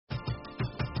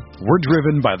We're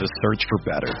driven by the search for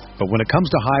better. But when it comes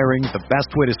to hiring, the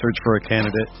best way to search for a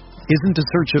candidate isn't to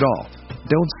search at all.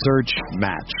 Don't search,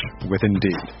 match with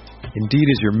Indeed. Indeed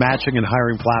is your matching and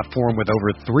hiring platform with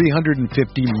over 350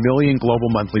 million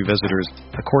global monthly visitors,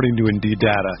 according to Indeed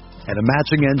data, and a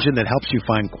matching engine that helps you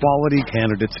find quality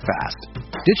candidates fast.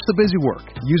 Ditch the busy work.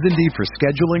 Use Indeed for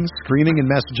scheduling, screening, and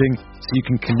messaging so you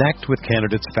can connect with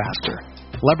candidates faster.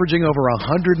 Leveraging over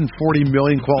 140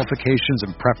 million qualifications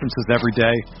and preferences every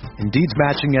day, Indeed's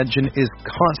matching engine is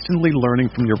constantly learning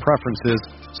from your preferences,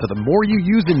 so the more you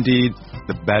use Indeed,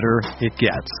 the better it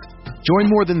gets.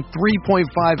 Join more than 3.5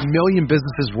 million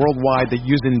businesses worldwide that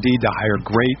use Indeed to hire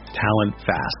great talent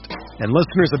fast. And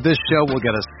listeners of this show will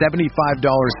get a $75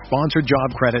 sponsored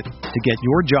job credit to get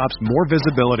your jobs more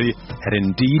visibility at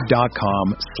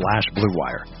Indeed.com/Blue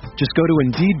Wire. Just go to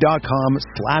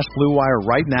Indeed.com/Blue Wire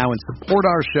right now and support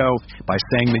our show by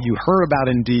saying that you heard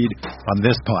about Indeed on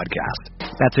this podcast.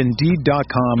 That's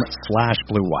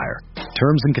Indeed.com/Blue Wire.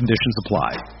 Terms and conditions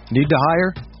apply. Need to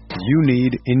hire? You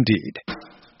need Indeed.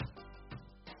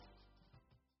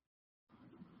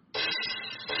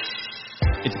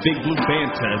 It's Big Blue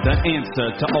Banter, the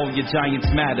answer to all your Giants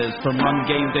matters. From run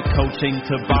game to coaching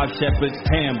to Bob Shepard's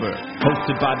timbre.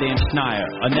 Hosted by Dan Schneier,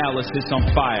 analysis on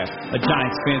fire. A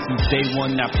Giants fan since day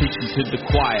one, now preaching to the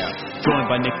choir. Joined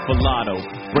by Nick Filato,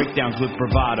 breakdowns with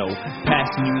bravado.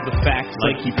 Passing you the facts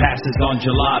like he passes on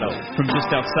gelato. From just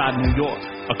outside New York,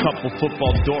 a couple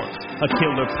football dorks. A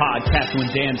killer podcast when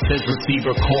Dan says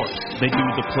receiver corpse. They do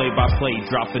the play-by-play,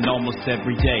 dropping almost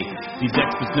every day. These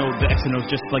experts know the X and O's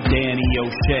just like Danny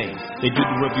O'Shea. They do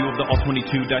the review of the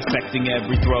All-22, dissecting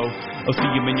every throw.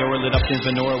 Osia Manora lit up in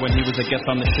Venora when he was a guest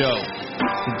on the show.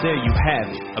 So there you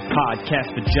have it, a podcast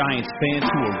for Giants fans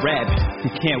who are rabid, who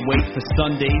can't wait for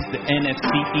Sundays, the NFC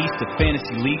East, the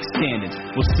Fantasy League standings.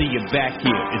 We'll see you back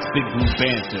here. It's Big Blue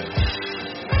Banter.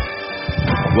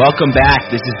 Welcome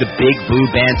back. This is the Big Blue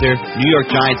Banter New York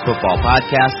Giants football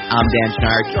podcast. I'm Dan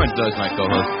Schneier, joined as my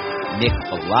co-host Nick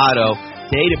Filato.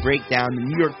 Today to break down the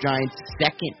New York Giants'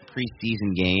 second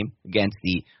preseason game against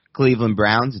the Cleveland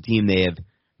Browns, a team they have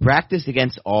practiced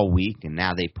against all week, and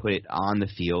now they put it on the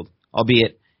field,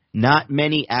 albeit not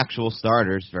many actual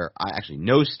starters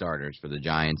no starters for the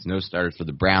Giants, no starters for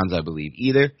the Browns, I believe,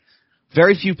 either.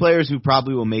 Very few players who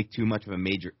probably will make too much of a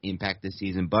major impact this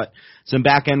season, but some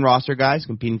back-end roster guys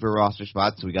competing for roster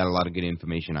spots, so we got a lot of good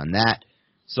information on that.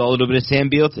 Saw a little bit of Sam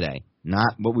Beal today.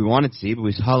 Not what we wanted to see, but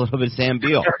we saw a little bit of Sam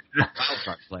Beal,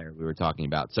 wild player we were talking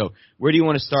about. So where do you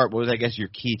want to start? What was, I guess, your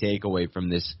key takeaway from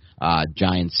this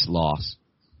Giants loss?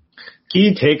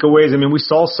 Key takeaways, I mean, we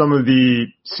saw some of the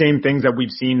same things that we've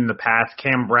seen in the past.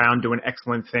 Cam Brown doing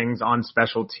excellent things on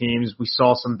special teams. We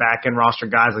saw some back-end roster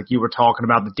guys like you were talking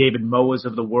about, the David Moas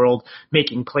of the world,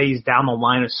 making plays down the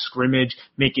line of scrimmage,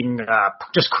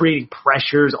 just creating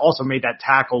pressures, also made that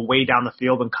tackle way down the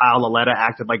field when Kyle Lauletta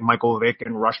acted like Michael Vick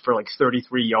and rushed for like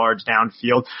 33 yards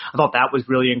downfield. I thought that was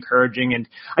really encouraging. And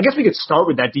I guess we could start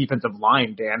with that defensive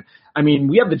line, Dan. I mean,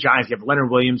 we have the Giants. You have Leonard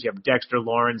Williams, you have Dexter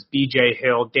Lawrence, B.J.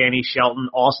 Hill, Danny Shelton,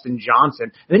 Austin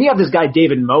Johnson. And then you have this guy,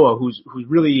 David Moa, who's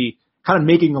really kind of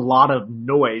making a lot of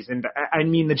noise. And, I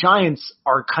mean, the Giants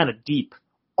are kind of deep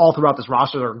all throughout this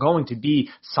roster. There are going to be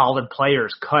solid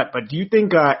players cut. But do you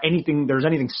think there's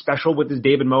anything special with this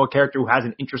David Moa character who has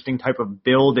an interesting type of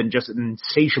build and just an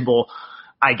insatiable,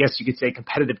 I guess you could say,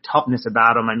 competitive toughness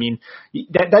about him? I mean,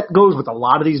 that goes with a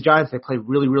lot of these Giants. They play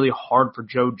really, really hard for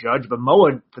Joe Judge, but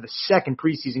Moa, for the second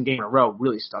preseason game in a row,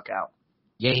 really stuck out.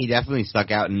 Yeah, he definitely stuck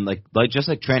out, and just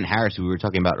like Trent Harris, who we were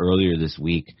talking about earlier this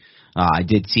week, I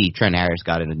did see Trent Harris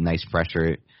got a nice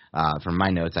pressure. From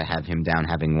my notes, I have him down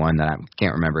having one that I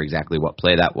can't remember exactly what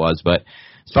play that was, but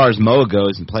as far as Moa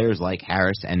goes, and players like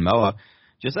Harris and Moa,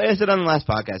 just like I said on the last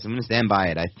podcast, I'm going to stand by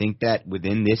it. I think that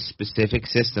within this specific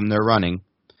system they're running,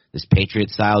 this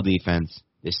Patriot-style defense,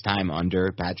 this time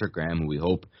under Patrick Graham, who we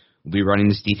hope will be running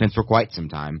this defense for quite some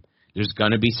time, there's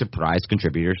going to be surprise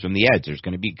contributors from the edge. There's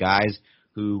going to be guys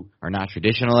who are not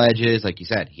traditional edges. Like you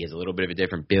said, he has a little bit of a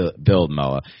different build,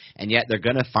 Moa. And yet they're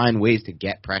going to find ways to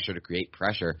get pressure, to create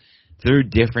pressure through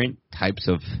different types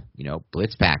of,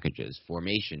 blitz packages,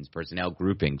 formations, personnel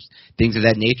groupings, things of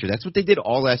that nature. That's what they did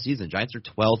all last season. Giants are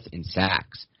 12th in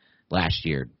sacks last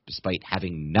year, despite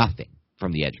having nothing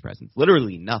from the edge presence.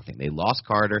 Literally nothing. They lost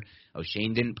Carter.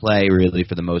 O'Shane didn't play really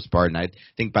for the most part. And I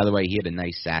think, by the way, he had a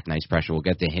nice sack, nice pressure. We'll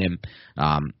get to him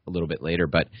a little bit later.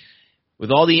 But with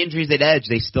all the injuries at edge,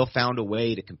 they still found a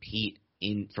way to compete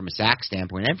from a sack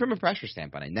standpoint and from a pressure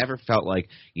standpoint. I never felt like,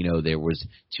 there was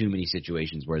too many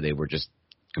situations where they were just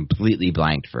completely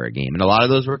blanked for a game. And a lot of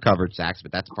those were covered sacks,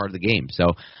 but that's part of the game.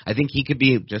 So I think he could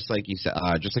be, just like you said,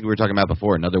 just like we were talking about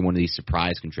before, another one of these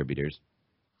surprise contributors.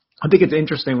 I think it's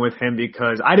interesting with him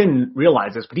because I didn't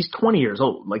realize this, but he's 20 years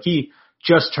old. Like, he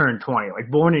just turned 20,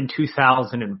 like born in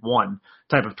 2001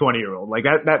 type of 20-year-old. Like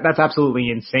that's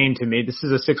absolutely insane to me. This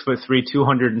is a 6'3",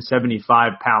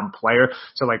 275-pound player.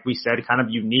 So like we said, kind of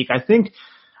unique.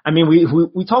 I mean,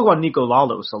 we talk about Nico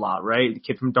Lalos a lot, right? The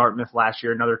kid from Dartmouth last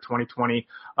year, another 2020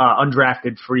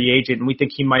 undrafted free agent, and we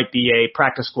think he might be a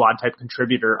practice squad type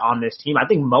contributor on this team. I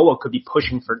think Moa could be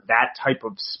pushing for that type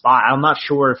of spot. I'm not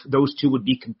sure if those two would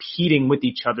be competing with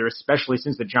each other, especially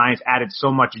since the Giants added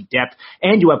so much depth,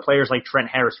 and you have players like Trent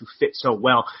Harris who fit so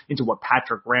well into what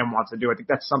Patrick Graham wants to do. I think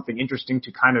that's something interesting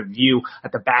to kind of view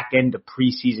at the back end of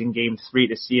preseason game 3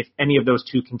 to see if any of those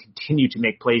two can continue to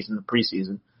make plays in the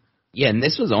preseason. Yeah, and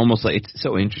this was almost like, it's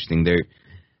so interesting.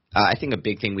 I think a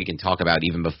big thing we can talk about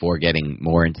even before getting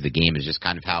more into the game is just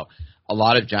kind of how a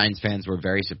lot of Giants fans were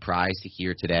very surprised to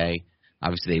hear today.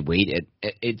 Obviously, they waited.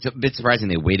 It's a bit surprising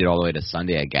they waited all the way to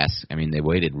Sunday, I guess. I mean, they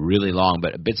waited really long,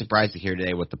 but a bit surprised to hear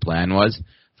today what the plan was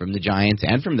from the Giants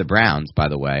and from the Browns, by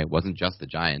the way. It wasn't just the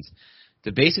Giants.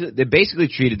 They basically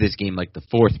treated this game like the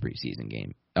fourth preseason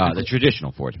game, the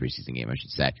traditional fourth preseason game, I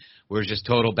should say, where it's just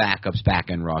total backups,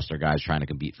 back-end roster guys trying to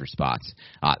compete for spots,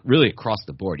 really across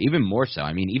the board, even more so.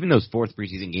 I mean, even those fourth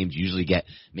preseason games usually get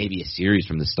maybe a series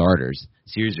from the starters,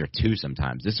 series or two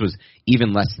sometimes. This was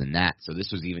even less than that, so this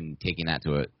was even taking that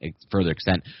to a further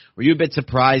extent. Were you a bit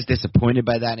surprised, disappointed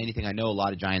by that? Anything? I know a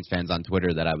lot of Giants fans on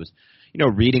Twitter that I was,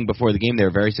 reading before the game, they were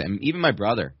very, even my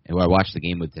brother, who I watched the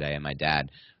game with today, and my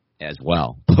dad as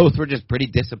well. Both were just pretty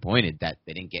disappointed that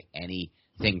they didn't get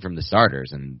anything from the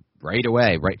starters. And right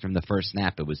away, right from the first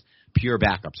snap, it was pure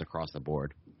backups across the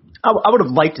board. I would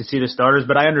have liked to see the starters,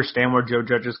 but I understand where Joe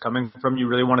Judge is coming from. You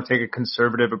really want to take a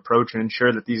conservative approach and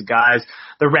ensure that these guys,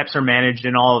 the reps are managed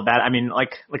and all of that. I mean,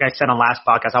 like I said on last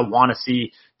podcast, I want to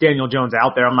see Daniel Jones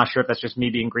out there. I'm not sure if that's just me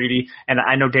being greedy. And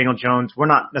I know Daniel Jones, we're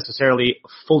not necessarily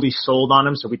fully sold on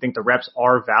him, so we think the reps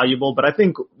are valuable. But I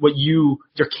think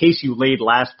your case you laid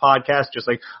last podcast, just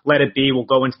like let it be, we'll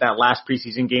go into that last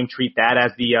preseason game, treat that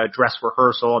as the dress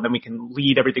rehearsal, and then we can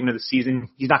lead everything to the season.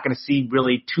 He's not going to see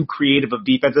really too creative of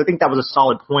defense. I think that was a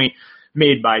solid point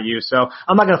made by you. So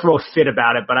I'm not going to throw a fit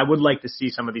about it, but I would like to see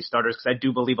some of these starters because I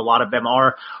do believe a lot of them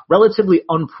are relatively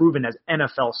unproven as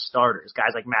NFL starters.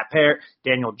 Guys like Matt Parrott,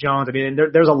 Daniel Jones. I mean,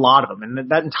 there's a lot of them, and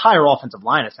that entire offensive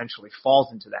line essentially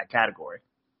falls into that category.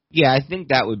 Yeah, I think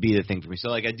that would be the thing for me.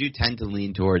 So, I do tend to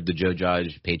lean toward the Joe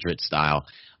Judge Patriot style.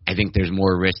 I think there's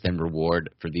more risk than reward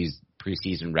for these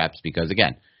preseason reps because,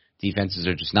 again, defenses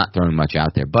are just not throwing much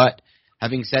out there. But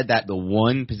having said that, the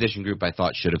one position group I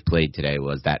thought should have played today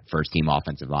was that first-team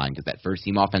offensive line, because that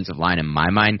first-team offensive line, in my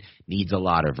mind, needs a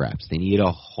lot of reps. They need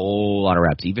a whole lot of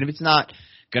reps. Even if it's not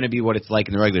going to be what it's like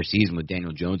in the regular season with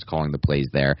Daniel Jones calling the plays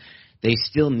there, they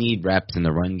still need reps in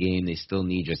the run game. They still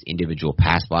need just individual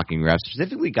pass-blocking reps,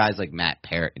 specifically guys like Matt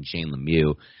Parrott and Shane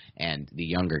Lemieux and the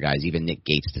younger guys, even Nick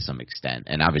Gates to some extent,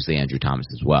 and obviously Andrew Thomas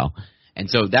as well. And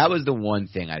so that was the one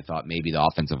thing I thought maybe the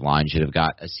offensive line should have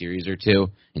got a series or two.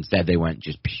 Instead, they went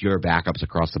just pure backups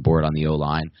across the board on the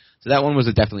O-line. So that one was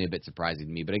definitely a bit surprising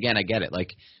to me. But again, I get it.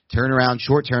 Like,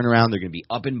 short turnaround, they're going to be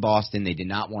up in Boston. They did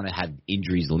not want to have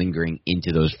injuries lingering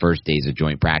into those first days of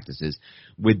joint practices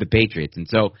with the Patriots. And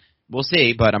so we'll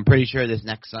see, but I'm pretty sure this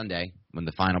next Sunday, when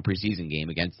the final preseason game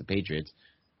against the Patriots,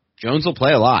 Jones will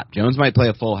play a lot. Jones might play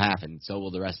a full half, and so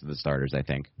will the rest of the starters, I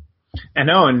think. I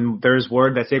know, and there's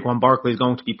word that Saquon Barkley is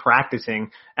going to be practicing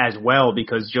as well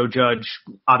because Joe Judge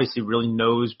obviously really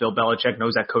knows Bill Belichick,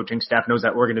 knows that coaching staff, knows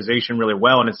that organization really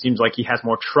well, and it seems like he has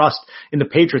more trust in the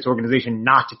Patriots organization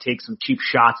not to take some cheap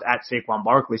shots at Saquon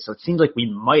Barkley. So it seems like we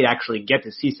might actually get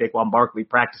to see Saquon Barkley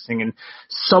practicing in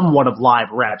somewhat of live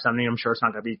reps. I mean, I'm sure it's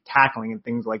not going to be tackling and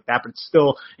things like that, but it's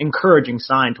still encouraging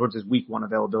sign towards his week 1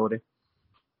 availability.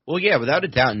 Well, yeah, without a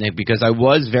doubt, Nick, because I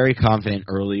was very confident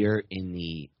earlier in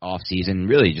the offseason,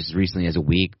 really just as recently as a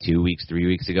week, 2 weeks, 3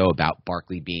 weeks ago, about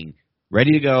Barkley being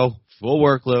ready to go, full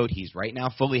workload. He's right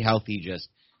now fully healthy, just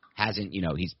hasn't,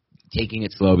 he's taking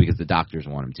it slow because the doctors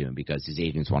want him to and because his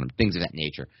agents want him, things of that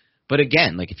nature. But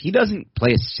again, if he doesn't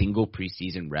play a single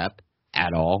preseason rep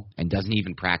at all and doesn't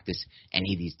even practice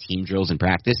any of these team drills in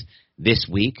practice this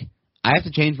week, I have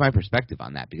to change my perspective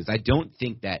on that because I don't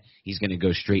think that he's going to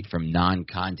go straight from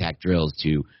non-contact drills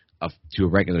to a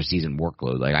regular season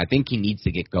workload. I think he needs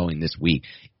to get going this week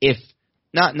if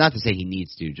not to say he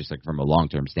needs to, just like from a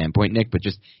long-term standpoint, Nick, but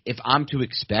just if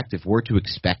we're to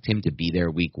expect him to be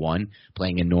there week one,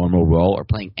 playing a normal role or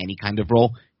playing any kind of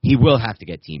role, he will have to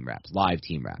get team reps, live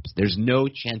team reps. There's no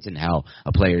chance in hell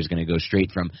a player is going to go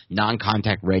straight from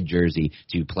non-contact red jersey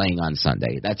to playing on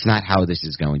Sunday. That's not how this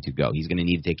is going to go. He's going to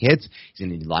need to take hits. He's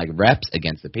going to need live reps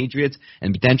against the Patriots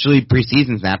and potentially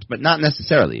preseason snaps, but not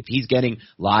necessarily. If he's getting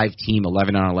live team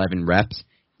 11-on-11 reps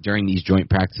during these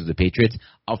joint practices with the Patriots,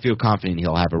 I'll feel confident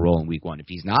he'll have a role in week one. If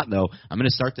he's not, though, I'm going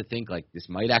to start to think like this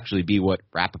might actually be what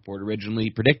Rappaport originally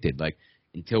predicted. Like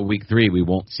until week 3, we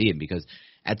won't see him because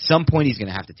at some point he's going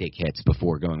to have to take hits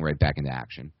before going right back into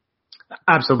action.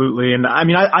 Absolutely. And I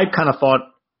mean, I kind of thought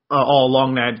all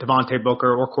along that Devontae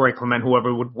Booker or Corey Clement,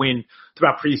 whoever would win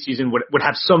throughout preseason, would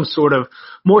have some sort of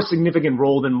more significant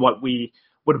role than what we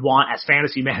would want as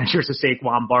fantasy managers to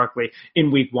Saquon Barkley in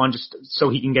week one, just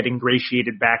so he can get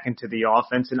ingratiated back into the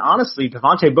offense. And honestly,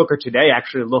 Devontae Booker today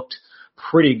actually looked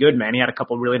pretty good, man. He had a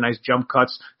couple really nice jump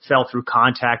cuts, fell through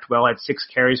contact well, had 6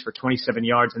 carries for 27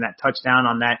 yards and that touchdown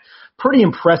on that pretty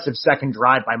impressive second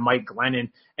drive by Mike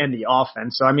Glennon and the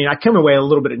offense. So, I mean, I came away a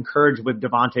little bit encouraged with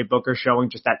Devontae Booker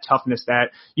showing just that toughness that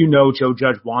Joe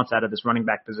Judge wants out of this running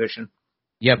back position.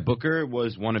 Yeah, Booker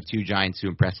was one of 2 Giants who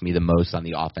impressed me the most on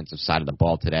the offensive side of the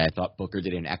ball today. I thought Booker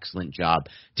did an excellent job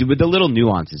with the little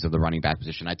nuances of the running back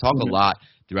position. I talk a lot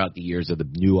throughout the years of the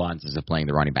nuances of playing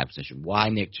the running back position, why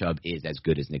Nick Chubb is as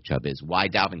good as Nick Chubb is, why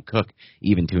Dalvin Cook,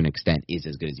 even to an extent, is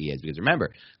as good as he is. Because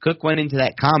remember, Cook went into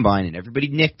that combine and everybody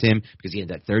nicked him because he had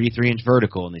that 33-inch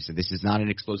vertical, and they said, this is not an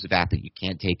explosive athlete. You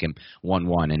can't take him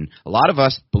 1-1. And a lot of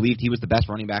us believed he was the best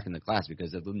running back in the class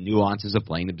because of the nuances of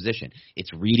playing the position.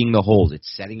 It's reading the holes.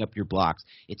 It's setting up your blocks.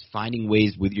 It's finding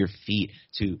ways with your feet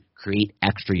to create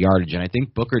extra yardage. And I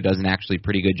think Booker does an actually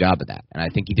pretty good job of that. And I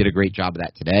think he did a great job of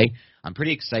that today. I'm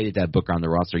pretty excited to have Booker on the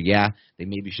roster. Yeah, they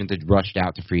maybe shouldn't have rushed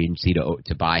out to free agency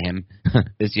to buy him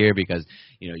this year because,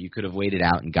 you could have waited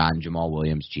out and gotten Jamal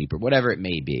Williams cheap or whatever it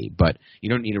may be. But you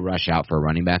don't need to rush out for a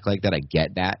running back like that. I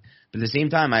get that. But at the same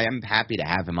time, I am happy to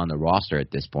have him on the roster at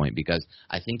this point because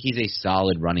I think he's a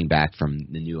solid running back from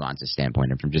the nuances standpoint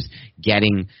and from just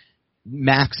getting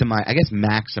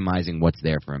maximizing what's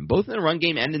there for him, both in the run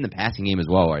game and in the passing game as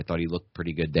well, where I thought he looked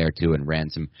pretty good there too and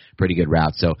ran some pretty good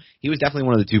routes. So he was definitely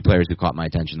one of the 2 players who caught my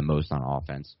attention the most on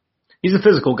offense. He's a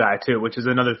physical guy too, which is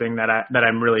another thing that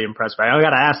I'm really impressed by. I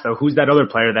got to ask though, who's that other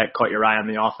player that caught your eye on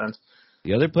the offense?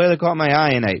 The other player that caught my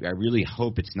eye, and I really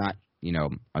hope it's not,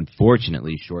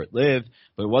 unfortunately short-lived,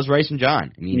 but it was Rysen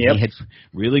John. I mean, He had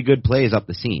really good plays up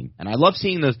the seam, and I love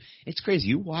seeing those. It's crazy.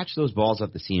 You watch those balls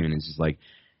up the seam, and it's just like,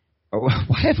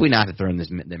 why have we not thrown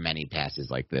there many passes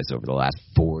like this over the last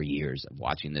 4 years of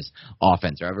watching this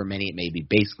offense, or however many it may be,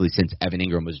 basically since Evan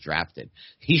Ingram was drafted?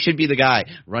 He should be the guy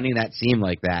running that seam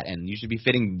like that, and you should be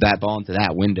fitting that ball into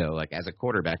that window, like as a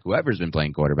quarterback, whoever's been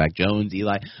playing quarterback, Jones,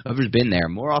 Eli, whoever's been there,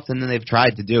 more often than they've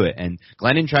tried to do it. And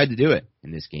Glennon tried to do it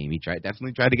in this game. He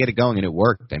definitely tried to get it going, and it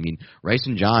worked. I mean,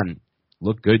 Rysen John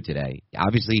looked good today.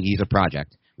 Obviously, he's a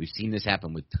project. We've seen this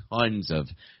happen with tons of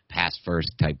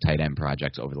pass-first type tight end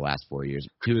projects over the last 4 years.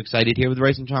 Too excited here with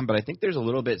Rysen John, but I think there's a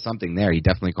little bit something there. He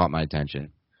definitely caught my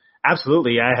attention.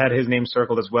 Absolutely. I had his name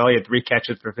circled as well. He had 3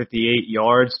 catches for 58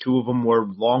 yards. 2 of them were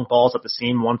long balls at the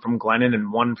seam, one from Glennon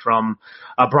and one from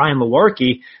Brian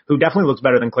Lewerke, who definitely looks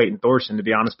better than Clayton Thorson, to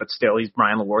be honest, but still, he's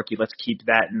Brian Lewerke. Let's keep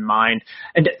that in mind.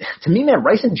 And to me, man,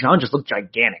 Rysen John just looked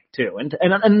gigantic, too. And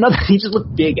another, he just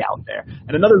looked big out there.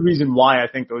 And another reason why I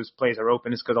think those plays are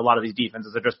open is because a lot of these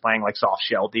defenses are just playing like soft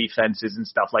shell defenses and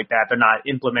stuff like that. They're not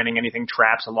implementing anything,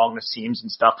 traps along the seams and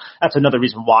stuff. That's another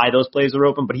reason why those plays are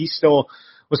open, but he's still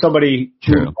was somebody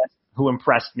who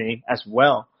impressed me as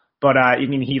well. But,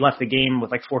 he left the game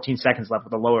with like 14 seconds left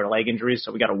with a lower leg injury,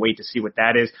 so we got to wait to see what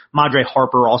that is. Madre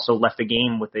Harper also left the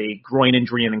game with a groin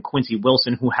injury, and then Quincy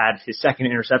Wilson, who had his second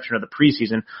interception of the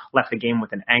preseason, left the game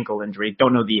with an ankle injury.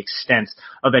 Don't know the extent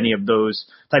of any of those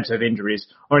types of injuries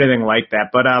or anything like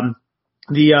that. But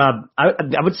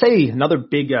I would say another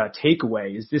big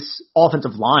takeaway is this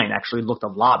offensive line actually looked a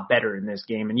lot better in this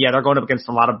game. And yeah, they're going up against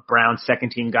a lot of Browns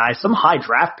second-team guys, some high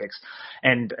draft picks,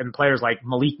 and players like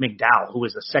Malik McDowell, who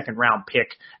was a second-round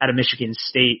pick out of Michigan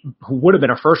State, who would have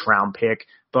been a first-round pick,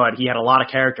 but he had a lot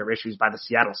of character issues by the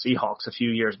Seattle Seahawks a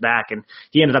few years back, and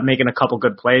he ended up making a couple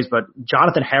good plays. But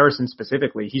Jonathan Harrison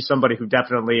specifically, he's somebody who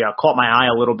definitely caught my eye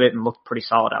a little bit and looked pretty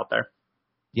solid out there.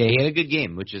 Yeah, he had a good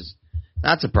game, which is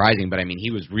not surprising, but he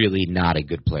was really not a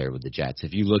good player with the Jets.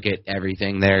 If you look at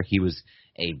everything there, he was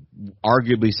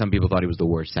arguably some people thought he was the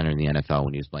worst center in the NFL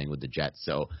when he was playing with the Jets.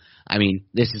 So,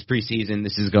 this is preseason.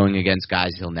 This is going against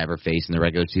guys he'll never face in the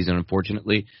regular season,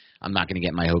 unfortunately. I'm not going to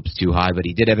get my hopes too high, but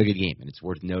he did have a good game, and it's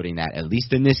worth noting that at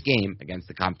least in this game against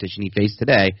the competition he faced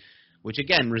today, which,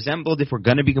 again, resembled, if we're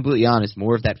going to be completely honest,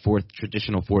 more of that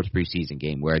traditional fourth preseason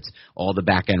game where it's all the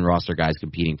back-end roster guys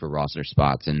competing for roster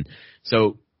spots. And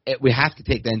so we have to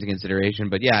take that into consideration.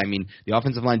 But, yeah, I mean, the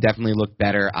offensive line definitely looked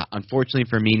better. Unfortunately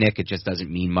for me, Nick, it just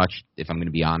doesn't mean much, if I'm going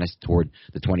to be honest, toward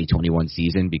the 2021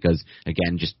 season because,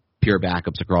 again, just pure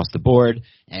backups across the board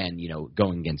and,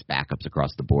 going against backups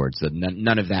across the board. So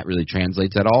none of that really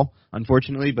translates at all,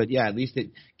 unfortunately. But, yeah, at least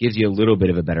it gives you a little bit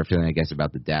of a better feeling, I guess,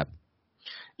 about the depth.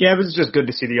 Yeah, it was just good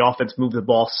to see the offense move the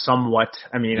ball somewhat.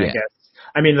 I mean,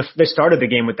 they started the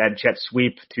game with that jet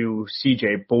sweep to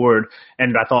C.J. Board,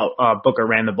 and I thought Booker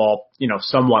ran the ball,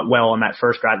 somewhat well on that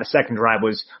first drive. The second drive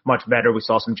was much better. We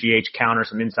saw some GH counter,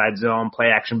 some inside zone, play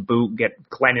action boot, get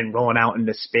Glennon rolling out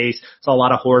into space. Saw a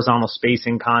lot of horizontal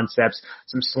spacing concepts,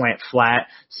 some slant flat,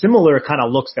 similar kind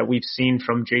of looks that we've seen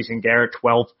from Jason Garrett,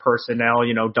 12 personnel,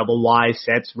 double Y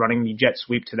sets, running the jet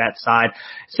sweep to that side.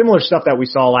 Similar stuff that we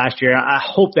saw last year. I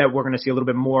hope that we're going to see a little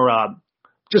bit more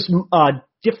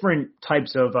different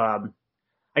types of,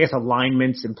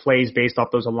 alignments and plays based off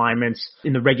those alignments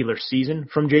in the regular season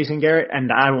from Jason Garrett.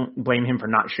 And I don't blame him for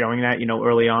not showing that,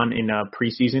 early on in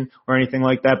preseason or anything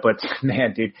like that. But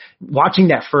man, dude, watching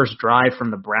that first drive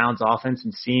from the Browns offense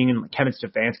and seeing Kevin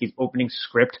Stefanski's opening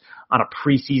script on a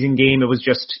preseason game, it was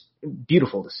just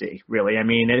beautiful to see, really. I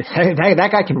mean, that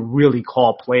guy can really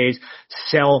call plays,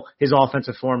 sell his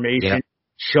offensive formation. Yeah.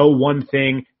 Show one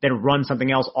thing, then run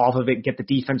something else off of it, get the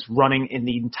defense running in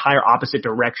the entire opposite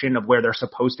direction of where they're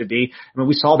supposed to be. I mean,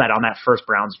 we saw that on that first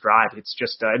Browns drive. It's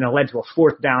just, and it led to a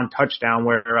fourth down touchdown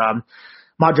where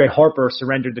Madre Harper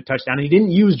surrendered the touchdown. And he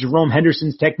didn't use Jerome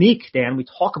Henderson's technique, Dan. We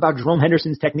talk about Jerome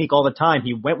Henderson's technique all the time.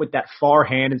 He went with that far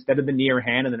hand instead of the near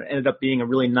hand, and then it ended up being a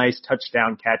really nice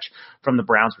touchdown catch from the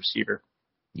Browns receiver.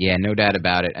 Yeah, no doubt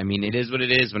about it. I mean, it is what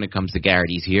it is when it comes to Garrett.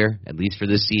 He's here, at least for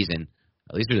this season.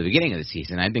 At least for the beginning of the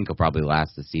season. I think he'll probably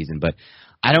last the season, but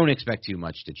I don't expect too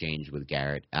much to change with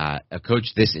Garrett. A coach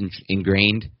this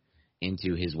ingrained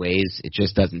into his ways, it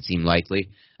just doesn't seem likely.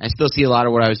 I still see a lot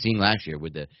of what I was seeing last year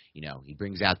with the, he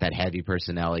brings out that heavy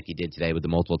personnel like he did today with the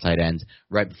multiple tight ends.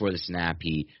 Right before the snap,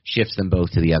 he shifts them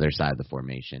both to the other side of the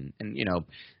formation. And,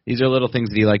 these are little things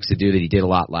that he likes to do that he did a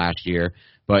lot last year.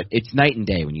 But it's night and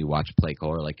day when you watch a play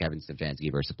caller like Kevin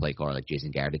Stefanski versus a play caller like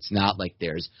Jason Garrett. It's not like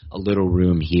there's a little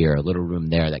room here, a little room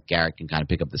there that Garrett can kind of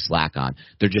pick up the slack on.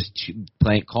 They're just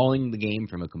calling the game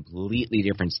from a completely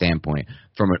different standpoint,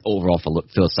 from an overall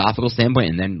philosophical standpoint,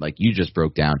 and then, like you just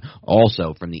broke down,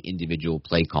 also from the individual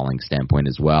play calling standpoint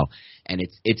as well. And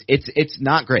it's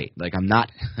not great. Like I'm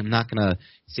not gonna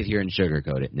sit here and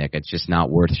sugarcoat it, Nick. It's just not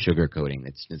worth sugarcoating.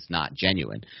 It's not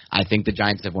genuine. I think the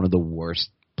Giants have one of the worst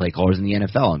play callers in the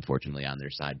NFL, unfortunately, on their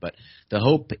side. But the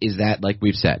hope is that, like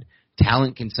we've said,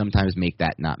 talent can sometimes make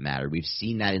that not matter. We've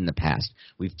seen that in the past.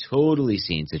 We've totally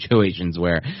seen situations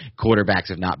where quarterbacks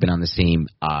have not been on the same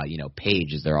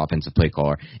page as their offensive play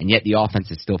caller, and yet the offense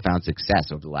has still found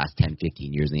success over the last 10,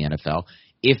 15 years in the NFL.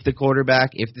 If the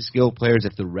quarterback, if the skilled players,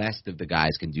 if the rest of the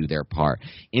guys can do their part.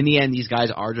 In the end, these guys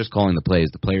are just calling the plays.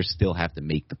 The players still have to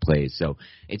make the plays. So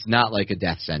it's not like a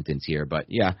death sentence here. But,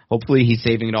 yeah, hopefully he's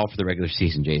saving it all for the regular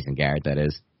season, Jason Garrett, that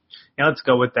is. Yeah, let's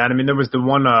go with that. I mean, there was the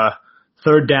one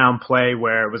third down play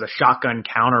where it was a shotgun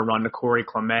counter run to Corey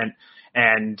Clement,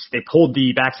 and they pulled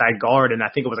the backside guard, and I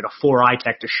think it was like a 4-eye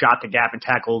tech to shot the gap and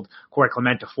tackled Corey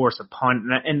Clement to force a punt.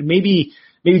 And maybe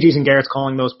Jason Garrett's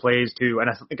calling those plays too, and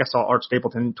I think I saw Art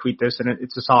Stapleton tweet this, and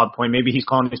it's a solid point. Maybe he's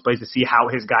calling these plays to see how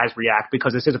his guys react,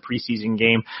 because this is a preseason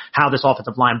game, how this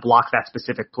offensive line blocks that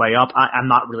specific play up. I'm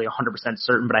not really 100%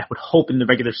 certain, but I would hope in the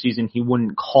regular season he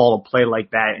wouldn't call a play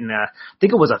like that. And I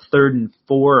think it was a 3rd and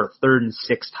 4 or 3rd and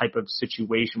 6 type of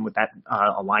situation with that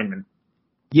alignment.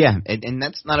 Yeah, and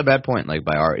that's not a bad point, like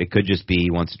by Art. It could just be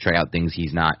he wants to try out things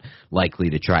he's not likely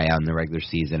to try out in the regular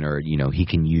season, or, he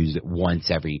can use it once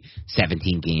every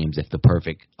 17 games if the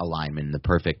perfect alignment, the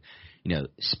perfect,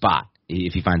 spot,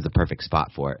 if he finds the perfect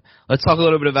spot for it. Let's talk a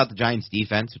little bit about the Giants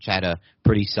defense, which had a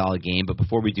pretty solid game. But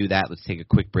before we do that, let's take a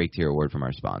quick break to hear a word from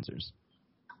our sponsors.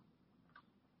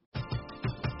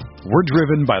 We're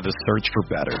driven by the search for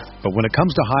better. But when it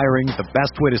comes to hiring, the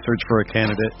best way to search for a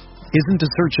candidate isn't to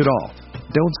search at all.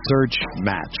 Don't search,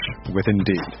 match with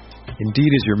Indeed.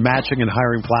 Indeed is your matching and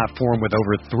hiring platform with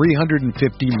over 350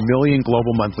 million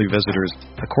global monthly visitors,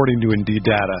 according to Indeed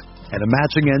data, and a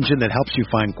matching engine that helps you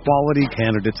find quality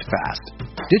candidates fast.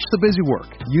 Ditch the busy work.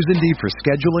 Use Indeed for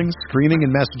scheduling, screening, and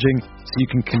messaging so you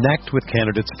can connect with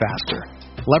candidates faster.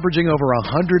 Leveraging over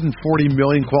 140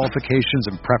 million qualifications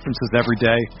and preferences every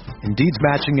day, Indeed's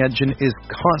matching engine is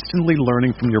constantly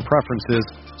learning from your preferences,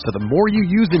 so the more you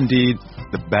use Indeed,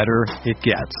 the better it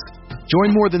gets.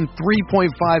 Join more than 3.5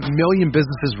 million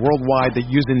businesses worldwide that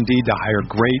use Indeed to hire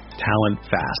great talent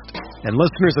fast. And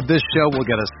listeners of this show will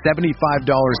get a $75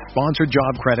 sponsored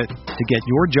job credit to get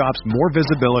your jobs more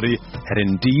visibility at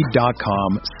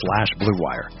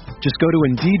Indeed.com/BlueWire. Just go to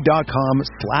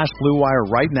Indeed.com/BlueWire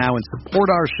right now and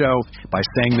support our show by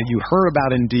saying that you heard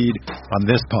about Indeed on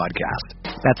this podcast.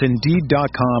 That's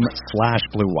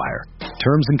Indeed.com/BlueWire.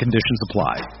 Terms and conditions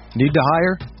apply. Need to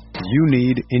hire? You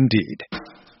need Indeed.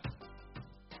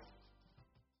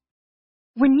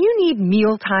 When you need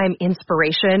mealtime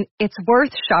inspiration, it's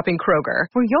worth shopping Kroger,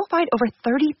 where you'll find over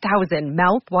 30,000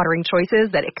 mouth-watering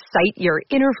choices that excite your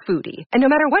inner foodie. And no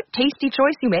matter what tasty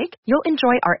choice you make, you'll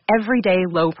enjoy our everyday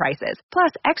low prices,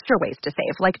 plus extra ways to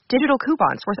save, like digital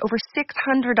coupons worth over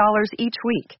 $600 each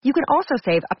week. You can also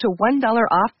save up to $1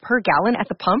 off per gallon at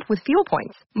the pump with fuel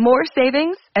points. More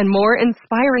savings and more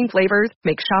inspiring flavors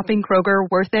make shopping Kroger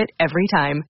worth it every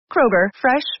time. Kroger,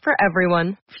 fresh for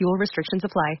everyone. Fuel restrictions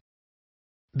apply.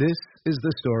 This is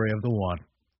the story of the one.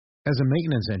 As a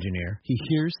maintenance engineer, he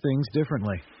hears things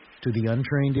differently. To the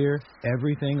untrained ear,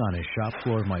 everything on his shop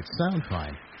floor might sound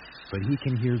fine, but he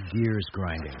can hear gears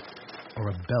grinding or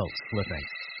a belt slipping.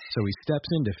 So he steps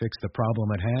in to fix the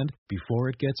problem at hand before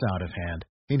it gets out of hand.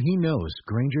 And he knows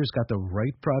Grainger's got the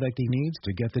right product he needs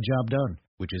to get the job done,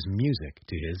 which is music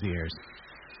to his ears.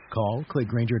 Call, click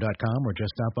Grainger.com, or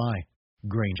just stop by.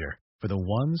 Grainger, for the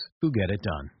ones who get it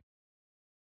done.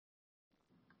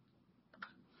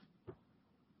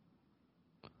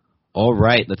 All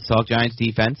right, let's talk Giants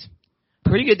defense.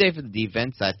 Pretty good day for the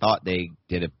defense. I thought they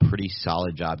did a pretty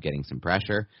solid job getting some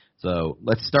pressure. So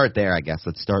let's start there, I guess.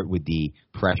 Let's start with the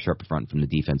pressure up front from the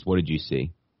defense. What did you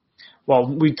see?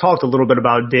 Well, we talked a little bit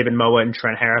about David Moa and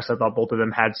Trent Harris. I thought both of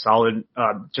them had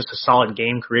just a solid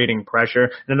game creating pressure.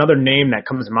 And another name that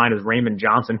comes to mind is Raymond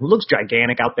Johnson, who looks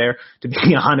gigantic out there, to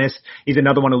be honest. He's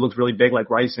another one who looks really big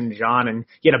like Rice and John, and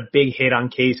he had a big hit on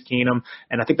Case Keenum.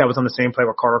 And I think that was on the same play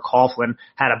where Carter Coughlin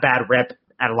had a bad rep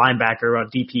at a linebacker on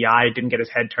DPI, didn't get his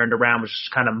head turned around, was just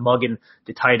kind of mugging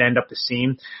the tight end up the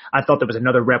seam. I thought there was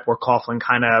another rep where Coughlin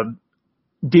kind of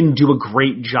didn't do a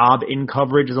great job in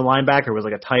coverage as a linebacker. It was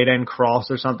like a tight end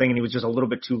cross or something, and he was just a little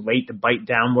bit too late to bite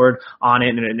downward on it,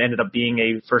 and it ended up being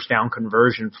a first down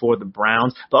conversion for the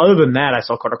Browns. But other than that, I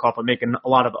saw Carter Coughlin making a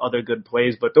lot of other good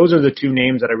plays, but those are the two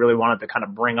names that I really wanted to kind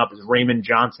of bring up, is Raymond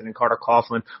Johnson and Carter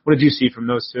Coughlin. What did you see from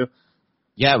those two?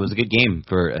 Yeah, it was a good game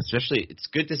especially it's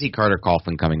good to see Carter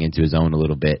Coughlin coming into his own a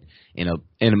little bit in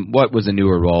what was a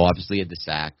newer role. Obviously he had the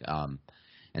sack,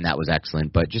 and that was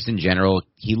excellent. But just in general,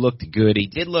 he looked good. He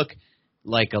did look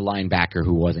like a linebacker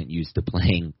who wasn't used to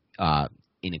playing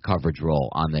in a coverage role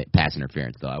on the pass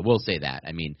interference, though. I will say that.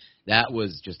 I mean, that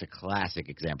was just a classic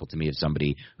example to me of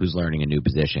somebody who's learning a new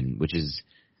position, which is,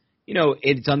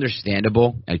 it's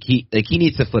understandable. He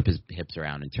needs to flip his hips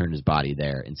around and turn his body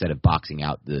there instead of boxing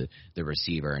out the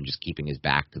receiver and just keeping his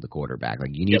back to the quarterback. Like,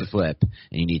 you need to flip, and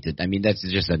you need to. I mean, that's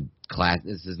just a class.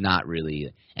 This is not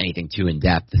really anything too in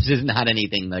depth. This is not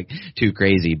anything like too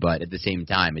crazy, but at the same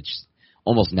time, it's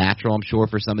almost natural, I'm sure,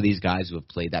 for some of these guys who have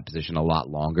played that position a lot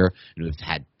longer and who have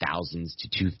had thousands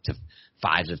to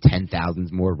fives of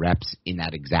 10,000s more reps in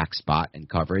that exact spot and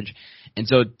coverage. And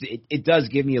so it does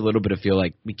give me a little bit of feel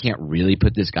like we can't really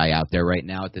put this guy out there right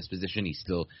now at this position. He's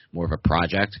still more of a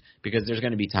project because there's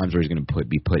going to be times where he's going to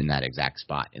be put in that exact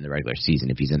spot in the regular season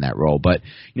if he's in that role. But,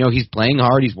 he's playing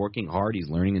hard, he's working hard, he's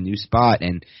learning a new spot,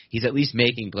 and he's at least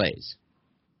making plays.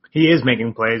 He is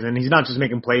making plays, and he's not just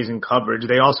making plays in coverage.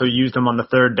 They also used him on the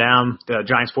third down. The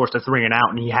Giants forced a 3-and-out,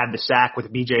 and he had the sack with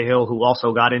B.J. Hill, who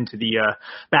also got into the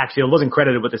backfield. Wasn't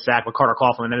credited with the sack, but Carter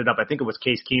Coughlin ended up, I think it was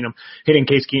Case Keenum, hitting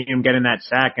Case Keenum, getting that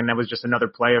sack, and that was just another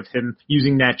play of him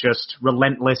using that just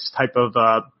relentless type of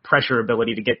pressure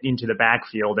ability to get into the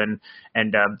backfield and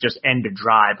just end a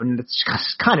drive. And it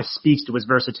kind of speaks to his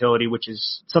versatility, which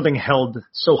is something held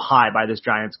so high by this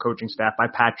Giants coaching staff, by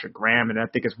Patrick Graham, and I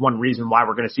think it's one reason why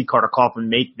we're going to see Carter Coughlin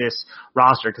make this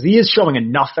roster, because he is showing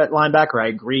enough at linebacker. I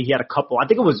agree. He had a couple, I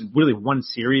think it was really one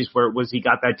series where it was he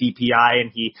got that DPI and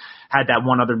he had that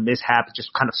one other mishap, just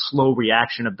kind of slow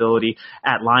reaction ability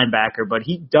at linebacker, but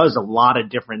he does a lot of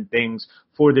different things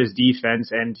for this defense,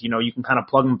 and you can kind of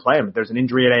plug and play him. If there's an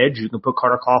injury at edge, you can put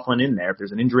Carter Coughlin in there. If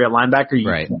there's an injury at linebacker, you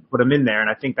can put him in there, and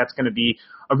I think that's going to be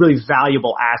a really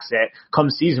valuable asset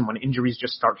come season when injuries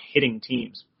just start hitting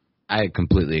teams. I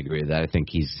completely agree with that. I think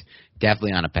he's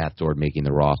definitely on a path toward making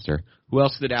the roster. Who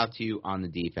else stood out to you on the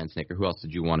defense, Nick, or who else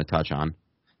did you want to touch on?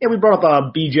 Yeah, we brought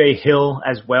up B.J. Hill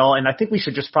as well, and I think we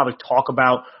should just probably talk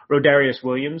about Rodarius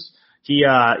Williams. He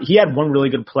had one really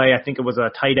good play. I think it was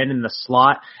a tight end in the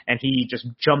slot, and he just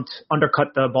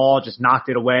undercut the ball, just knocked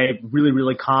it away. Really,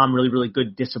 really calm, really, really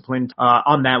good discipline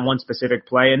on that one specific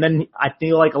play. And then I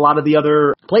feel like a lot of the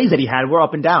other plays that he had were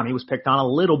up and down. He was picked on a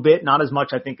little bit, not as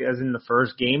much I think as in the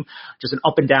first game, just an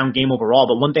up and down game overall.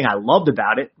 But one thing I loved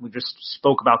about it, we just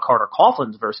spoke about Carter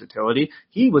Coughlin's versatility.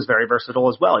 He was very versatile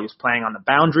as well. He was playing on the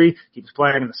boundary, he was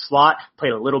playing in the slot,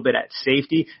 played a little bit at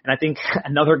safety, and I think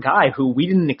another guy who we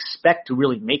didn't expect to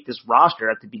really make this roster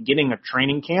at the beginning of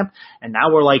training camp, and now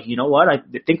we're like, you know what, I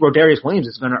think Rodarius Williams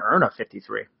is going to earn a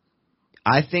 53.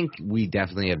 I think we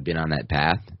definitely have been on that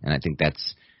path, and I think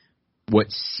that's what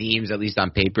seems, at least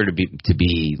on paper, to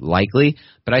be likely.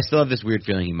 But I still have this weird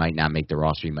feeling he might not make the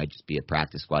roster. He might just be a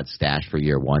practice squad stash for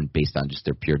year one based on just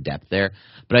their pure depth there.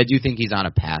 But I do think he's on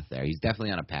a path there. He's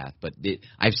definitely on a path. But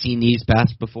I've seen these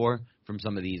paths before from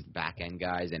some of these back-end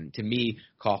guys, and to me,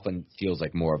 Coughlin feels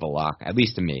like more of a lock, at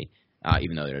least to me.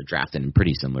 Even though they're drafted in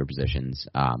pretty similar positions,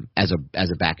 as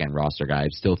a back end roster guy, I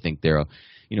still think there,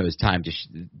 is time to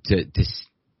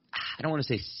I don't want to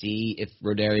say see if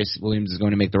Rodarius Williams is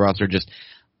going to make the roster.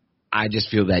 I just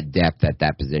feel that depth at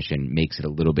that position makes it a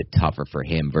little bit tougher for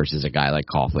him versus a guy like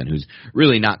Coughlin, who's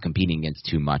really not competing against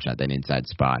too much at that inside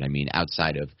spot. I mean,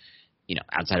 outside of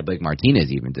Blake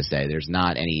Martinez, even to say there's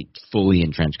not any fully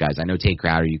entrenched guys. I know Tate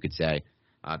Crowder, you could say,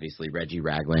 obviously Reggie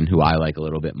Ragland, who I like a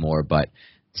little bit more, but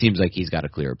seems like he's got a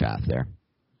clearer path there.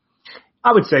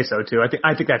 I would say so too.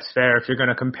 I think that's fair if you're going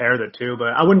to compare the two, but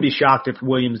I wouldn't be shocked if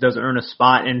Williams doesn't earn a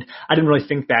spot, and I didn't really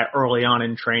think that early on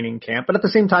in training camp. But at the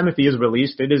same time, if he is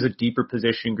released, it is a deeper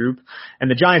position group, and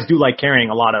the Giants do like carrying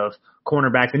a lot of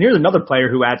cornerbacks. And here's another player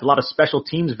who adds a lot of special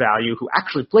teams value, who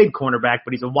actually played cornerback,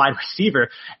 but he's a wide receiver.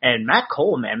 And Matt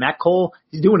Cole, man. Matt Cole,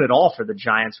 he's doing it all for the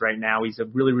Giants right now. He's a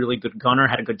really, really good gunner,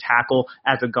 had a good tackle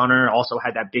as a gunner, also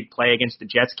had that big play against the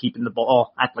Jets, keeping the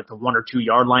ball at like the 1 or 2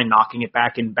 yard line, knocking it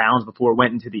back in bounds before it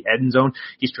went into the end zone.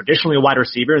 He's traditionally a wide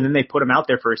receiver, and then they put him out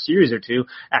there for a series or two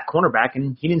at cornerback,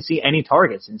 and he didn't see any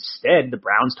targets. Instead, the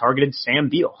Browns targeted Sam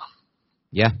Beal.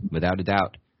 Yeah, without a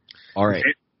doubt. All right.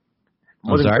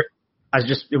 I'm sorry?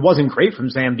 It wasn't great from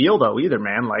Sam Beal though either,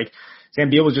 man. Like Sam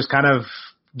Beal was just kind of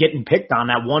getting picked on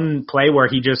that one play where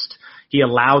he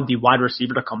allowed the wide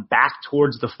receiver to come back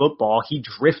towards the football. He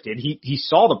drifted. He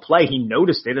saw the play. He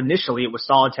noticed it. Initially it was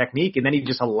solid technique, and then he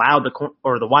just allowed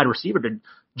the wide receiver to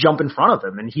jump in front of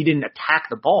him, and he didn't attack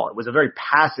the ball. It was a very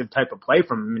passive type of play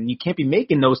from him, and you can't be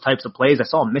making those types of plays. I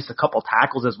saw him miss a couple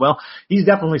tackles as well. He's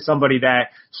definitely somebody that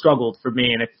struggled for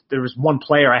me, and if there was one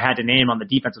player I had to name on the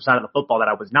defensive side of the football that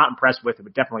I was not impressed with, it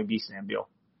would definitely be Sam Beal.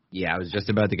 Yeah, I was just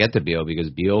about to get to Beal because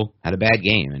Beal had a bad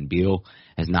game, and Beal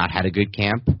has not had a good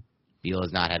camp. Beal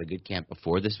has not had a good camp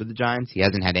before this with the Giants. He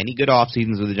hasn't had any good off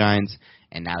seasons with the Giants,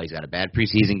 and now he's got a bad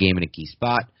preseason game in a key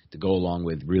spot to go along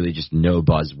with really just no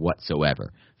buzz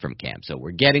whatsoever from camp. So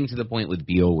we're getting to the point with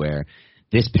Beal where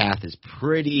this path is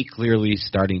pretty clearly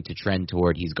starting to trend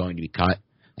toward he's going to be cut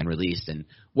and released. And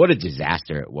what a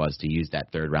disaster it was to use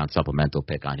that third-round supplemental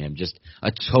pick on him. Just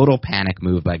a total panic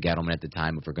move by Gettleman at the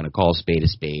time, if we're going to call a spade a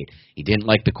spade. He didn't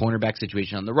like the cornerback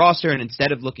situation on the roster, and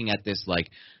instead of looking at this like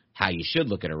how you should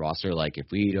look at a roster, like if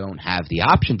we don't have the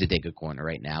option to take a corner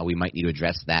right now, we might need to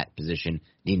address that position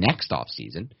the next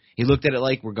offseason. He looked at it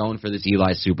like we're going for this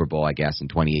Eli Super Bowl, I guess, in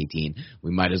 2018.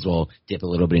 We might as well dip a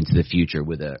little bit into the future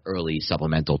with an early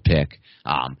supplemental pick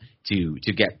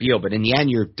to get Beal. But in the end,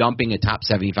 you're dumping a top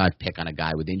 75 pick on a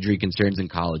guy with injury concerns in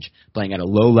college, playing at a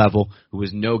low level, who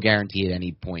has no guarantee at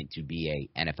any point to be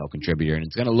a NFL contributor. And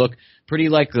it's going to look pretty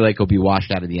likely like he'll be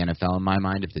washed out of the NFL in my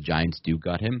mind if the Giants do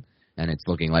cut him. And it's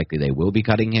looking likely they will be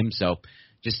cutting him. So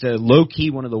just a low-key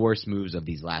one of the worst moves of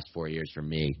these last 4 years for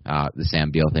me, the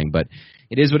Sam Beal thing. But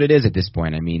it is what it is at this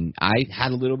point. I mean, I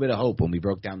had a little bit of hope when we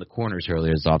broke down the corners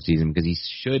earlier this offseason because he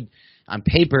should, on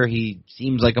paper, he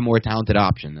seems like a more talented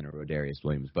option than a Rodarius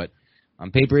Williams. But on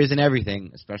paper isn't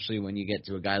everything, especially when you get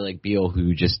to a guy like Beal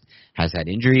who just has had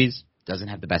injuries, doesn't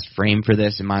have the best frame for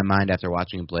this in my mind after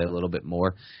watching him play a little bit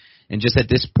more, and just at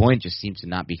this point just seems to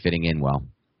not be fitting in well.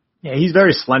 Yeah, he's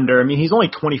very slender. I mean, he's only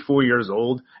 24 years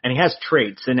old, and he has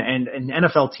traits, and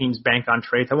NFL teams bank on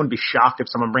traits. I wouldn't be shocked if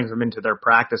someone brings him into their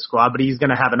practice squad, but he's going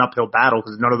to have an uphill battle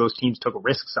because none of those teams took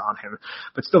risks on him.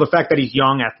 But still, the fact that he's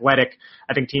young, athletic,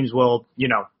 I think teams will,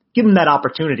 give him that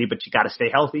opportunity, but you got to stay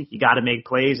healthy. You got to make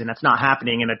plays, and that's not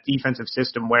happening in a defensive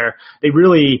system where they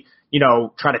really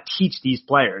try to teach these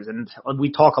players. And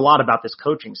we talk a lot about this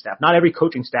coaching staff. Not every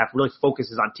coaching staff really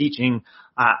focuses on teaching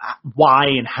why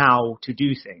and how to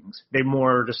do things. They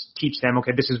more just teach them,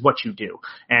 okay, this is what you do.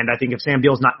 And I think if Sam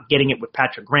Beal's not getting it with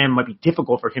Patrick Graham, it might be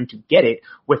difficult for him to get it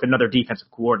with another defensive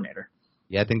coordinator.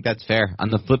 Yeah, I think that's fair. On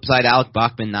the flip side, Alec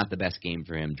Bachman, not the best game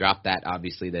for him. Dropped that,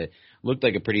 obviously, that looked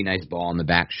like a pretty nice ball on the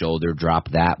back shoulder.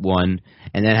 Dropped that one,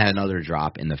 and then had another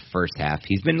drop in the first half.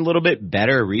 He's been a little bit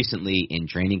better recently in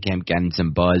training camp, getting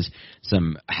some buzz.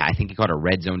 I think he caught a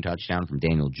red zone touchdown from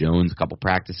Daniel Jones a couple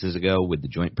practices ago with the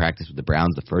joint practice with the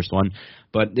Browns, the first one.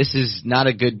 But this is not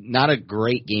a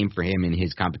great game for him in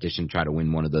his competition to try to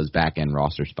win one of those back-end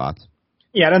roster spots.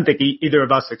 Yeah, I don't think either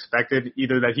of us expected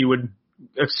either that he would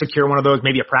secure one of those,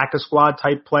 maybe a practice squad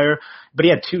type player, but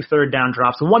he had 2 third-down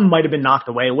drops. The one might have been knocked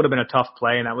away. It would have been a tough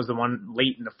play, and that was the one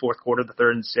late in the fourth quarter, the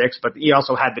 3rd and 6. But he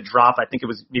also had the drop. I think it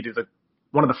was maybe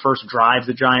one of the first drives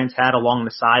the Giants had along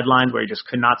the sidelines where he just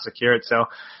could not secure it. So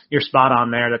you're spot on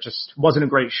there. That just wasn't a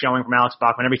great showing from Alex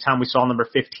Bachman. Every time we saw number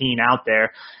 15 out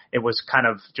there, it was kind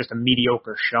of just a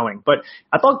mediocre showing. But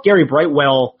I thought Gary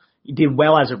Brightwell did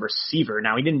well as a receiver.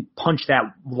 Now, he didn't punch that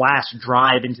last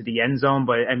drive into the end zone,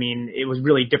 but, I mean, it was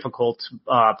really difficult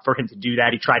for him to do that.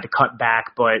 He tried to cut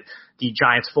back, but the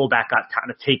Giants fullback got kind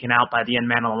of taken out by the end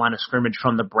man on the line of scrimmage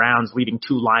from the Browns, leaving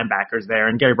 2 linebackers there.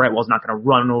 And Gary Brightwell's not going to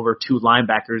run over 2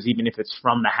 linebackers, even if it's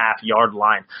from the half-yard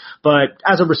line. But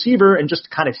as a receiver, and just to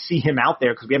kind of see him out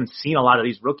there, because we haven't seen a lot of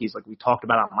these rookies like we talked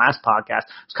about on last podcast,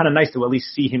 it's kind of nice to at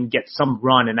least see him get some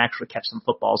run and actually catch some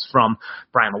footballs from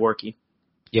Brian Lewerke.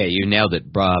 Yeah, you nailed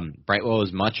it. Brightwell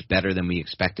is much better than we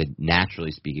expected,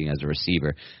 naturally speaking, as a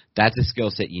receiver. That's a skill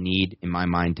set you need, in my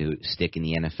mind, to stick in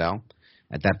the NFL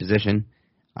at that position,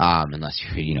 unless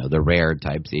you're, the rare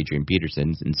types, Adrian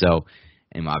Petersons.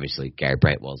 And obviously Gary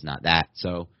Brightwell's not that.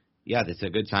 So, yeah, that's a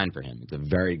good sign for him. It's a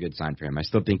very good sign for him. I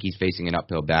still think he's facing an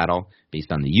uphill battle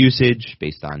based on the usage,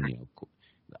 based on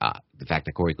the fact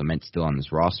that Corey Clement's still on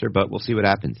this roster, but we'll see what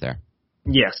happens there.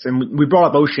 Yes, and we brought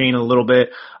up O'Shane a little bit.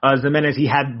 Zimenez, he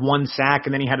had 1 sack,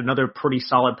 and then he had another pretty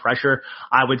solid pressure.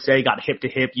 I would say got hip to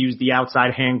hip, used the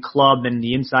outside hand club, then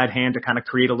the inside hand to kind of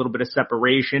create a little bit of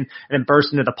separation, and then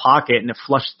burst into the pocket, and it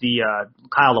flushed the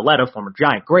Kyle Lauletta, former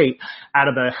Giant great,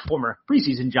 former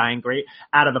preseason Giant great,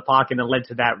 out of the pocket, and led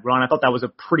to that run. I thought that was a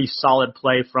pretty solid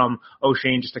play from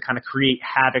O'Shane just to kind of create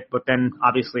havoc, but then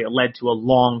obviously it led to a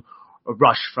long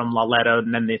rush from Lauletta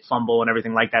and then the fumble and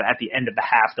everything like that at the end of the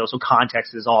half, though. So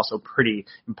context is also pretty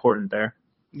important there.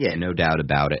 Yeah, no doubt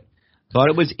about it.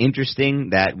 Thought it was interesting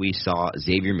that we saw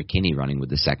Xavier McKinney running with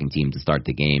the second team to start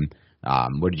the game.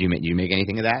 What did you make? Did you make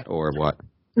anything of that or what?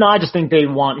 No, I just think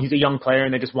he's a young player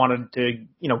and they just wanted to,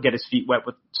 get his feet wet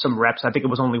with some reps. I think it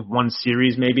was only 1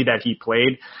 series maybe that he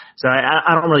played. So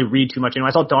I don't really read too much.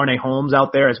 I saw Darnay Holmes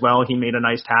out there as well. He made a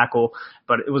nice tackle,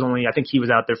 but it was I think he was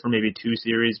out there for maybe 2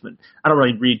 series, but I don't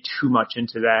really read too much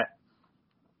into that.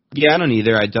 Yeah, I don't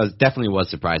either. I definitely was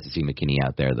surprised to see McKinney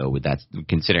out there though, with that,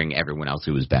 considering everyone else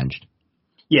who was benched.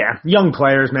 Yeah, young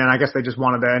players, man. I guess they just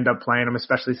wanted to end up playing him,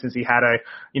 especially since he had a,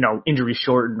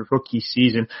 injury-shortened rookie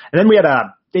season. And then we had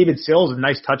David Sills, a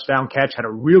nice touchdown catch, had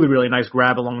a really, really nice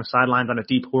grab along the sidelines on a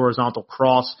deep horizontal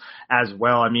cross as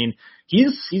well.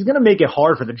 He's going to make it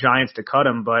hard for the Giants to cut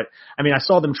him, but I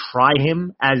saw them try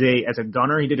him as a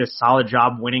gunner. He did a solid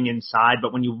job winning inside,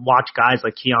 but when you watch guys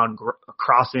like Keon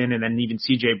Crossan and then even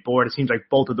CJ Board, it seems like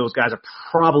both of those guys are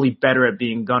probably better at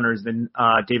being gunners than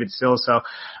David Sills. So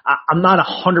I'm not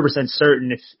 100%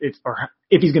 certain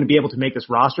if he's going to be able to make this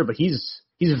roster, but he's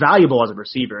valuable as a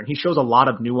receiver and he shows a lot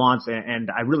of nuance and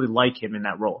I really like him in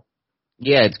that role.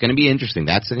 Yeah, it's going to be interesting.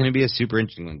 That's going to be a super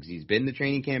interesting one because he's been the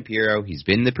training camp hero. He's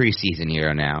been the preseason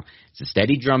hero now. It's a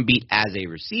steady drumbeat as a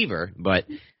receiver, but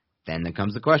then there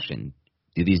comes the question,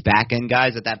 do these back-end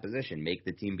guys at that position make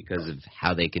the team because of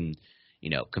how they can,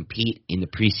 compete in the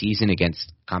preseason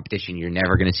against competition you're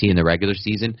never going to see in the regular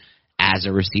season as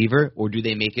a receiver, or do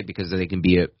they make it because they can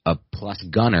be a plus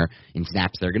gunner in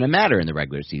snaps that are going to matter in the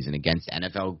regular season against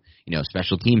NFL,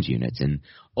 special teams units? And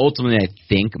ultimately, I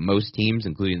think most teams,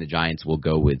 including the Giants, will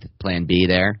go with plan B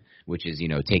there, which is,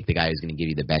 take the guy who's going to give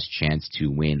you the best chance to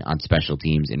win on special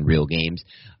teams in real games.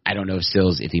 I don't know if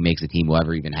Sills, if he makes the team, will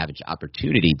ever even have an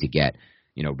opportunity to get,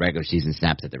 regular season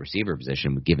snaps at the receiver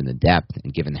position, given the depth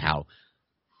and given how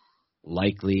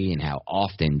likely and how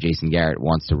often Jason Garrett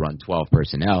wants to run 12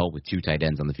 personnel with 2 tight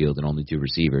ends on the field and only 2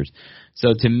 receivers.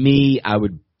 So to me, I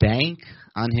would bank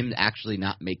on him actually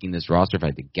not making this roster if I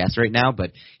had to guess right now,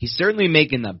 but he's certainly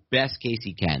making the best case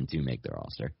he can to make the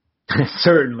roster.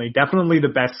 Certainly. Definitely the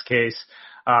best case.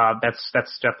 That's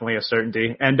definitely a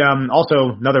certainty. And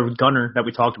also another gunner that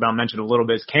we talked about, mentioned a little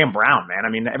bit, is Cam Brown, man. I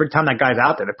mean, every time that guy's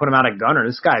out there, they put him out at gunner.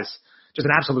 This guy's just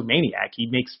an absolute maniac. He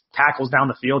makes tackles down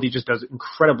the field. He just does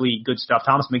incredibly good stuff.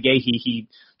 Thomas McGahee, he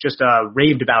just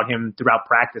raved about him throughout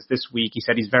practice this week. He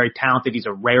said he's very talented. He's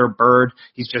a rare bird.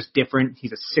 He's just different.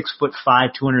 He's a 6'5",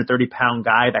 230-pound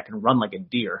guy that can run like a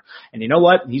deer. And you know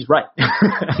what? He's right.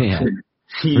 Yeah.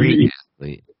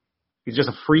 He's just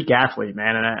a freak athlete,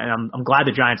 man. And I'm glad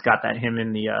the Giants got him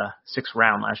in the 6th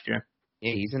round last year.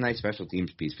 Yeah, he's a nice special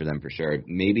teams piece for them for sure.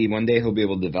 Maybe one day he'll be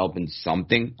able to develop in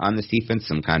something on this defense,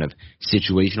 some kind of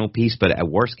situational piece. But at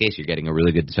worst case, you're getting a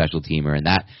really good special teamer, and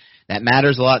that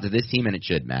matters a lot to this team, and it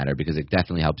should matter because it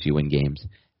definitely helps you win games.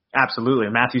 Absolutely.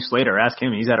 Matthew Slater, ask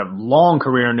him. He's had a long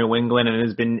career in New England and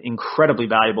has been incredibly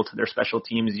valuable to their special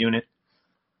teams unit.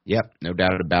 Yep, no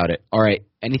doubt about it. All right,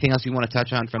 anything else you want to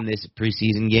touch on from this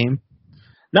preseason game?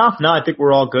 No, I think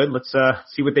we're all good. Let's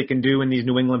see what they can do in these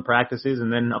New England practices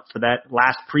and then up for that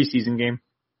last preseason game.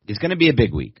 It's going to be a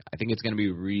big week. I think it's going to be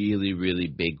a really, really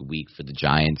big week for the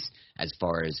Giants as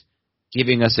far as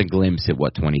giving us a glimpse at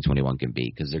what 2021 can be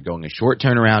because they're going a short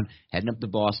turnaround, heading up to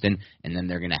Boston, and then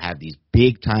they're going to have these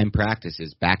big-time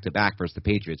practices back-to-back versus the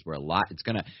Patriots where it's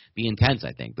going to be intense,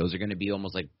 I think. Those are going to be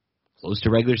almost like close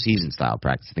to regular season style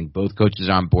practice. I think both coaches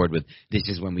are on board with this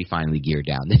is when we finally gear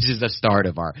down. This is the start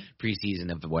of our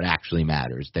preseason of what actually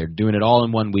matters. They're doing it all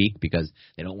in 1 week because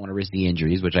they don't want to risk the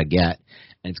injuries, which I get.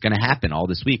 And it's going to happen all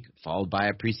this week, followed by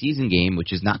a preseason game,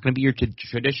 which is not going to be your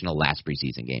traditional last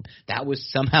preseason game. That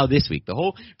was somehow this week. The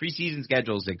whole preseason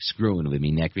schedule is like screwing with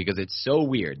me, Nick, because it's so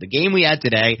weird. The game we had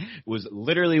today was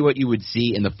literally what you would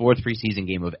see in the 4th preseason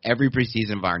game of every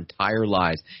preseason of our entire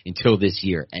lives until this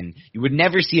year. And you would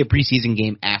never see a preseason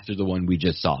game after the one we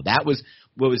just saw. That was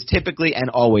what was typically and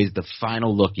always the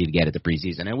final look you'd get at the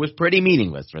preseason. It was pretty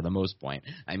meaningless for the most point.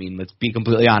 I mean, let's be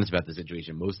completely honest about the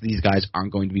situation. Most of these guys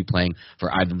aren't going to be playing for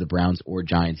either the Browns or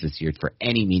Giants this year for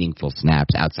any meaningful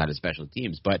snaps outside of special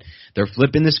teams. But they're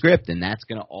flipping the script, and that's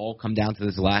going to all come down to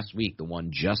this last week, the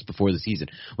one just before the season.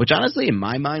 Which, honestly, in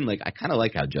my mind, I kind of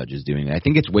like how Judge is doing it. I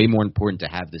think it's way more important to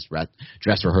have this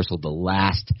dress rehearsal the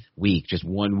last week, just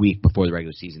 1 week before the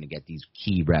regular season to get these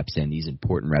key reps in, these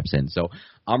important reps in. So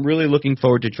I'm really looking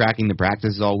forward to tracking the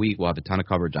practices all week. We'll have a ton of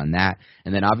coverage on that.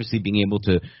 And then obviously being able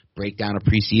to break down a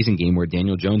preseason game where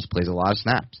Daniel Jones plays a lot of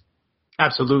snaps.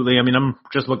 Absolutely. I mean, I'm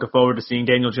just looking forward to seeing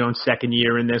Daniel Jones' second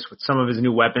year in this with some of his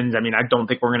new weapons. I mean, I don't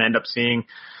think we're going to end up seeing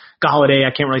Golladay.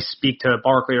 I can't really speak to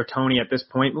Barkley or Tony at this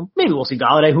point. Maybe we'll see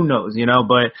Golladay. Who knows,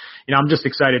 But, I'm just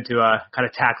excited to kind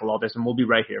of tackle all this, and we'll be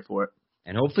right here for it.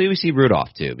 And hopefully we see Rudolph,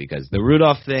 too, because the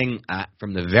Rudolph thing,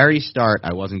 from the very start,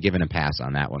 I wasn't given a pass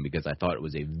on that one because I thought it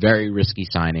was a very risky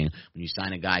signing. When you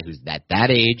sign a guy who's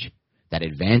that age, that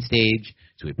advanced age,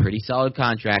 to a pretty solid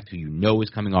contract who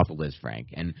is coming off of Liz Frank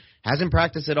and hasn't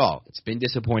practiced at all. It's been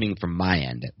disappointing from my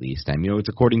end, at least. I mean, it's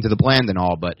according to the plan and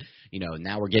all, but,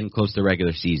 now we're getting close to the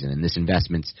regular season, and this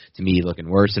investment's, to me, looking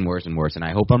worse and worse and worse, and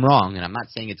I hope I'm wrong, and I'm not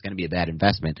saying it's going to be a bad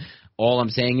investment. All I'm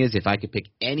saying is if I could pick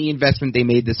any investment they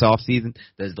made this offseason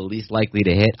that's the least likely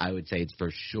to hit, I would say it's for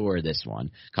sure this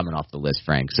one coming off the Liz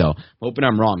Frank. So I'm hoping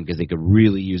I'm wrong because they could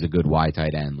really use a good wide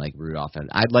tight end like Rudolph. And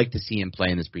I'd like to see him play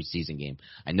in this preseason game.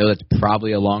 I know that's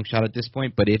probably a long shot at this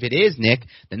point, but if it is, Nick,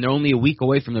 then they're only a week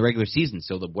away from the regular season.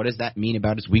 So what does that mean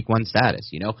about his week 1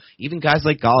 status? Even guys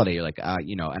like Golladay are like,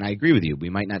 and I agree with you, we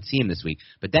might not see him this week.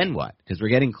 But then what? Because we're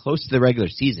getting close to the regular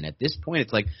season. At this point,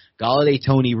 it's like Golladay,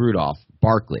 Tony, Rudolph,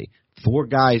 Barkley. 4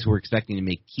 guys who are expecting to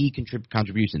make key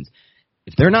contributions.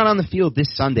 If they're not on the field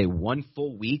this Sunday, 1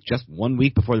 full week, just 1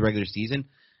 week before the regular season,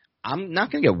 I'm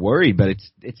not going to get worried, but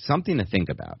it's something to think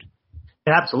about.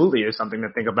 It absolutely is something to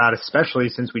think about, especially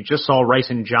since we just saw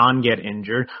Rice and John get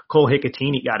injured. Cole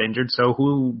Hicatini got injured, so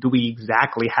who do we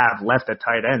exactly have left at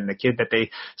tight end? The kid that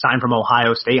they signed from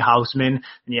Ohio State, Houseman, and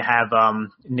you have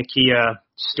Nakia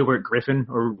Stewart-Griffin,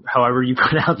 or however you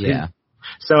pronounce it.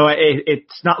 So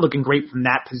it's not looking great from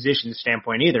that position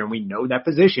standpoint either. And we know that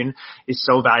position is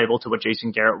so valuable to what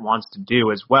Jason Garrett wants to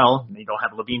do as well. And you don't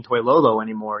have Levine Toilolo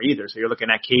anymore either. So you're looking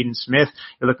at Caden Smith,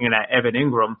 you're looking at Evan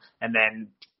Ingram, and then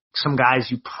some guys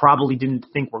you probably didn't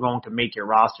think were going to make your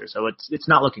roster. So it's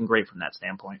not looking great from that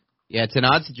standpoint. Yeah, it's an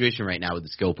odd situation right now with the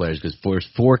skill players because there's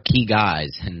 4 key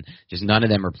guys, and just none of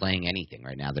them are playing anything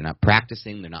right now. They're not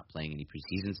practicing. They're not playing any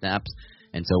preseason snaps.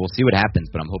 And so we'll see what happens,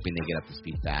 but I'm hoping they get up to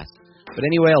speed fast. But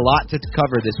anyway, a lot to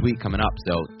cover this week coming up,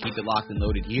 so keep it locked and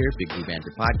loaded here, Big Blue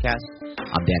Banter Podcast.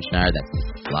 I'm Dan Schneider. That's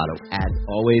Nick Pilato. As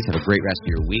always, have a great rest of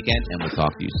your weekend, and we'll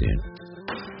talk to you soon.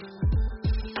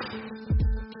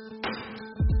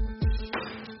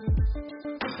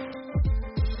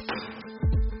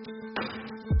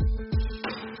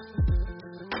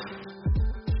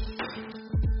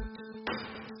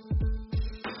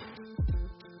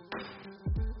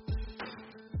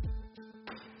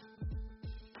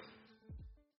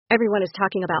 Everyone is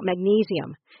talking about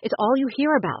magnesium. It's all you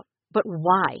hear about. But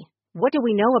why? What do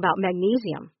we know about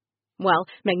magnesium? Well,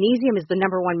 magnesium is the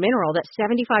number one mineral that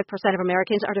 75% of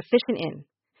Americans are deficient in.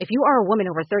 If you are a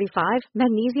woman over 35,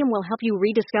 magnesium will help you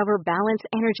rediscover balance,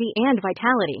 energy, and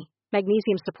vitality.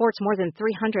 Magnesium supports more than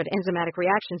 300 enzymatic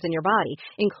reactions in your body,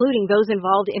 including those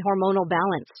involved in hormonal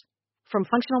balance. From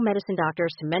functional medicine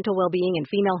doctors to mental well-being and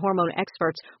female hormone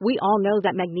experts, we all know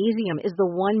that magnesium is the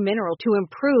one mineral to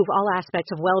improve all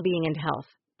aspects of well-being and health.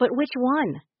 But which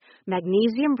one?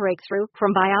 Magnesium Breakthrough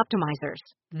from Bioptimizers,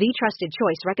 the trusted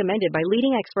choice recommended by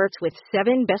leading experts with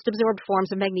 7 best-absorbed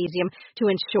forms of magnesium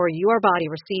to ensure your body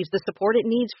receives the support it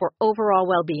needs for overall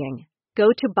well-being.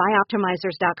 Go to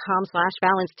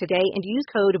bioptimizers.com/balance today and use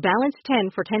code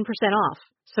BALANCE10 for 10% off.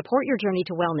 Support your journey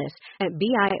to wellness at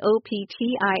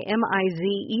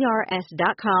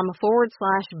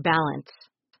bioptimizers.com/balance.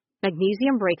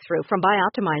 Magnesium Breakthrough from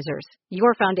Bioptimizers,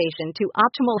 your foundation to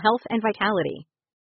optimal health and vitality.